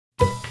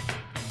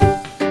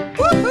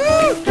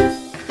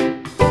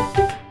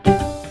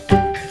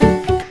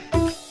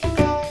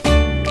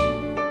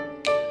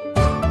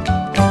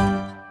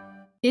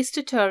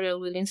This tutorial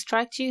will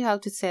instruct you how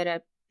to set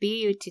up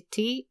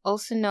B.U.T.T,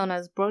 also known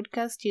as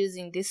broadcast,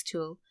 using this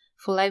tool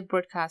for live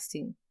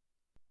broadcasting.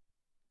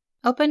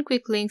 Open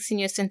Quick Links in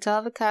your center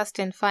of a cast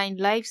and find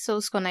Live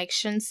Source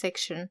Connection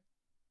section.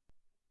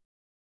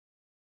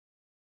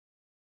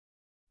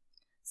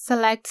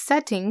 Select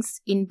Settings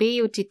in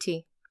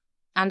B.U.T.T.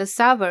 Under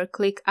Server,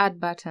 click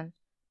Add button.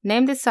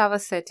 Name the server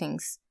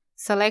settings.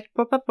 Select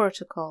Proper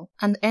Protocol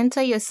and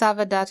enter your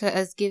server data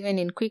as given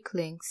in Quick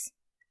Links.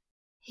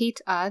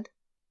 Hit Add.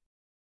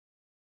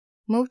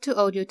 Move to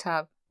Audio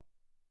tab.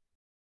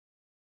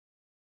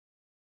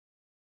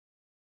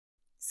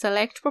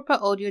 Select proper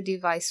audio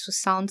device for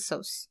sound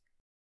source.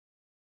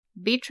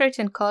 Bitrate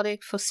and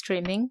codec for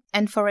streaming,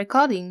 and for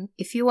recording,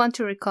 if you want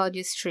to record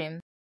your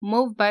stream,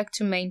 move back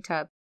to Main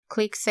tab.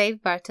 Click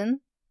Save button.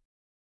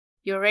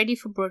 You're ready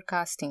for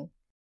broadcasting.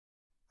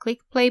 Click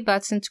Play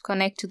button to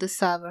connect to the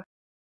server.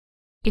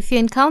 If you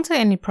encounter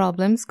any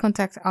problems,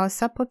 contact our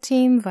support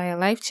team via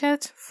live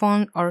chat,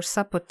 phone, or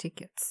support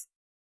tickets.